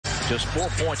Just 4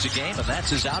 points a game, and that's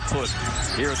his output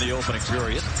here in the opening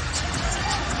period.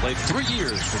 Played 3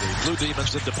 years for the Blue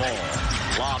Demons at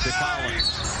DePaul. Lob to Collins.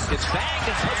 Gets back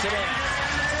and puts it in.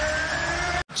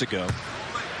 Months ago,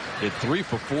 hit 3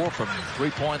 for 4 from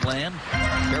three-point land.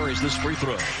 Carries this free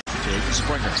throw. Jaden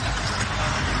Springer.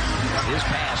 His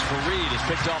pass for Reed is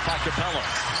picked off by Capella.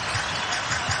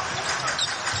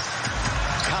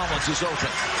 Collins is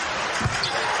open.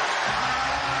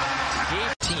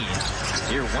 18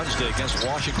 here Wednesday against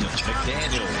Washington.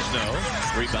 McDaniels, no.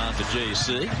 Rebound to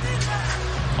JC.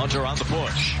 Hunter on the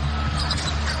push.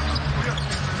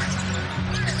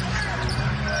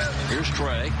 Here's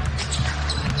Trey.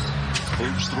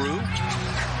 Moves through.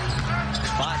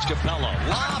 Finds Capella.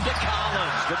 Lob to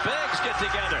Collins. The bigs get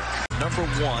together. Number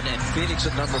 1 and Phoenix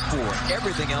at number 4.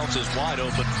 Everything else is wide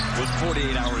open with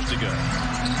 48 hours to go.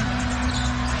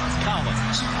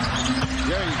 Collins.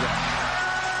 There you go.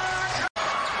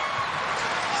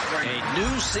 A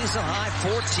new season high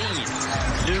 14.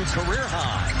 New career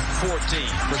high 14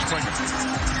 for Springer.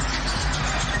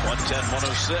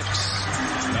 110-106.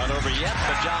 Not over yet,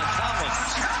 but John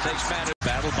Collins takes Manu.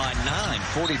 Battled by 9,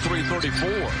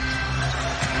 43-34.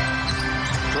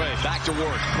 Trey back to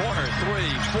work. Corner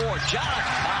 3, 4. John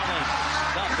Collins.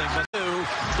 Nothing but 2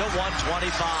 to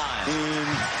 125.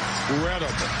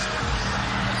 Incredible.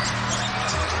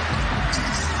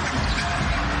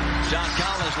 John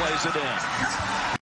Collins lays it in.